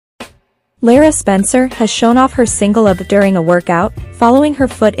Lara Spencer has shown off her single ab during a workout, following her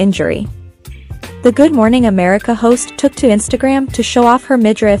foot injury. The Good Morning America host took to Instagram to show off her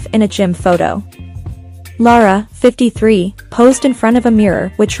midriff in a gym photo. Lara, 53, posed in front of a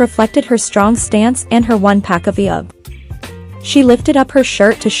mirror which reflected her strong stance and her one-pack of ab. She lifted up her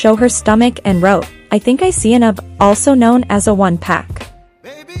shirt to show her stomach and wrote, "I think I see an ab," also known as a one-pack.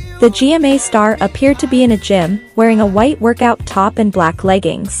 The GMA star appeared to be in a gym, wearing a white workout top and black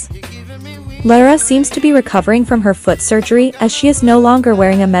leggings. Lara seems to be recovering from her foot surgery as she is no longer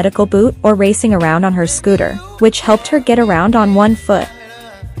wearing a medical boot or racing around on her scooter, which helped her get around on one foot.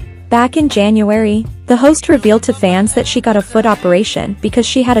 Back in January, the host revealed to fans that she got a foot operation because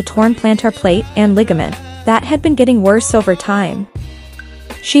she had a torn plantar plate and ligament that had been getting worse over time.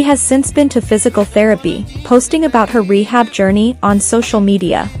 She has since been to physical therapy, posting about her rehab journey on social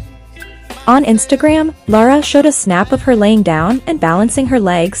media. On Instagram, Lara showed a snap of her laying down and balancing her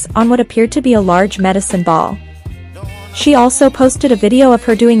legs on what appeared to be a large medicine ball. She also posted a video of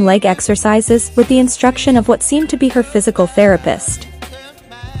her doing leg exercises with the instruction of what seemed to be her physical therapist.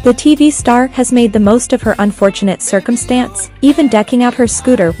 The TV star has made the most of her unfortunate circumstance, even decking out her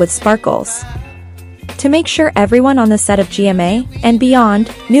scooter with sparkles. To make sure everyone on the set of GMA and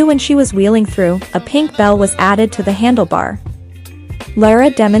beyond knew when she was wheeling through, a pink bell was added to the handlebar. Lara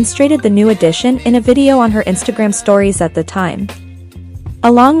demonstrated the new addition in a video on her Instagram stories at the time.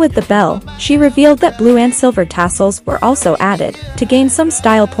 Along with the bell, she revealed that blue and silver tassels were also added to gain some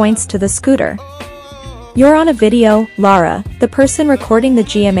style points to the scooter. "You're on a video, Lara," the person recording the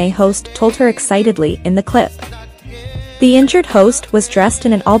GMA host told her excitedly in the clip. The injured host was dressed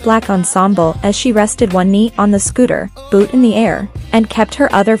in an all-black ensemble as she rested one knee on the scooter, boot in the air, and kept her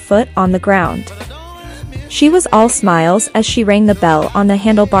other foot on the ground. She was all smiles as she rang the bell on the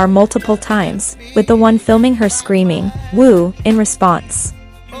handlebar multiple times, with the one filming her screaming, "Woo," in response.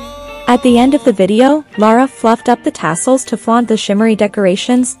 At the end of the video, Lara fluffed up the tassels to flaunt the shimmery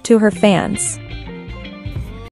decorations to her fans.